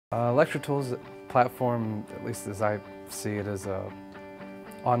Lecture Tools platform, at least as I see it, is a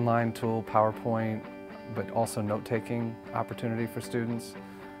online tool, PowerPoint, but also note-taking opportunity for students,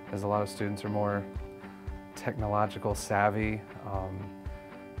 as a lot of students are more technological savvy.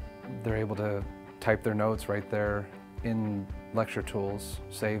 They're able to type their notes right there in Lecture Tools,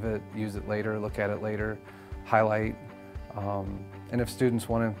 save it, use it later, look at it later, highlight. And if students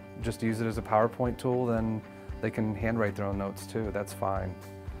want to just use it as a PowerPoint tool, then they can handwrite their own notes too, that's fine.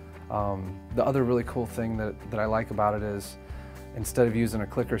 The other really cool thing that I like about it is, instead of using a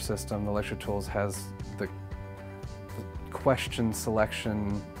clicker system, the Lecture Tools has the question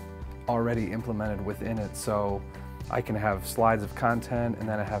selection already implemented within it. So I can have slides of content, and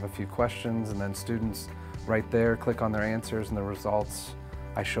then I have a few questions, and then students right there click on their answers and the results.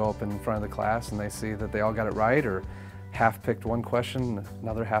 I show up in front of the class and they see that they all got it right, or half picked one question,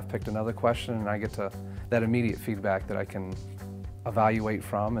 another half picked another question, and I get that immediate feedback that I can evaluate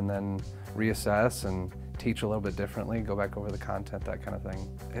from and then reassess and teach a little bit differently, go back over the content, that kind of thing.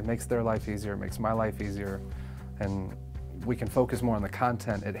 It makes their life easier, it makes my life easier, and we can focus more on the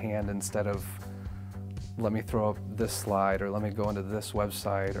content at hand instead of let me throw up this slide or let me go into this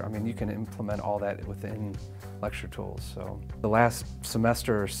website. Or, I mean, you can implement all that within Lecture Tools. So the last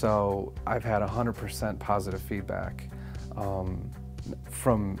semester or so, I've had 100% positive feedback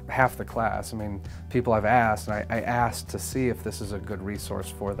from half the class. I mean, people I've asked, and I asked to see if this is a good resource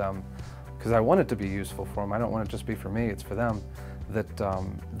for them, because I want it to be useful for them. I don't want it just be for me, it's for them. That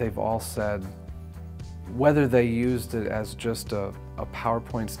they've all said, whether they used it as just a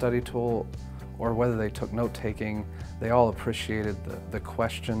PowerPoint study tool or whether they took note-taking, they all appreciated the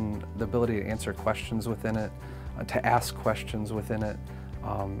question, the ability to answer questions within it, to ask questions within it,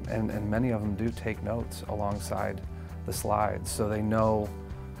 and many of them do take notes alongside the slides, so they know,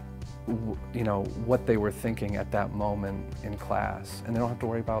 you know, what they were thinking at that moment in class, and they don't have to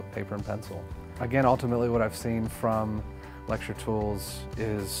worry about paper and pencil. Again, ultimately what I've seen from Lecture Tools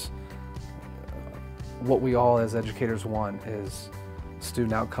is what we all as educators want is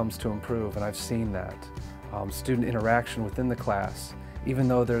student outcomes to improve, and I've seen that. Student interaction within the class, even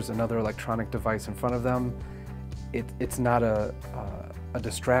though there's another electronic device in front of them, it's not a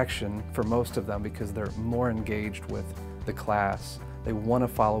distraction for most of them because they're more engaged with the class. They want to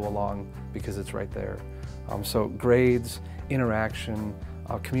follow along because it's right there. So grades, interaction,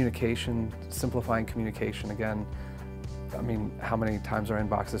 communication, simplifying communication. Again, I mean, how many times our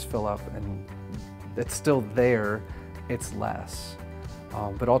inboxes fill up and it's still there, it's less.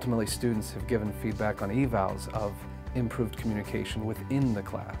 But ultimately students have given feedback on evals of improved communication within the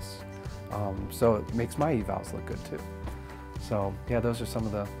class. So it makes my evals look good too. So yeah, those are some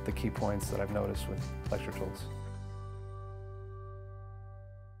of the key points that I've noticed with Lecture Tools.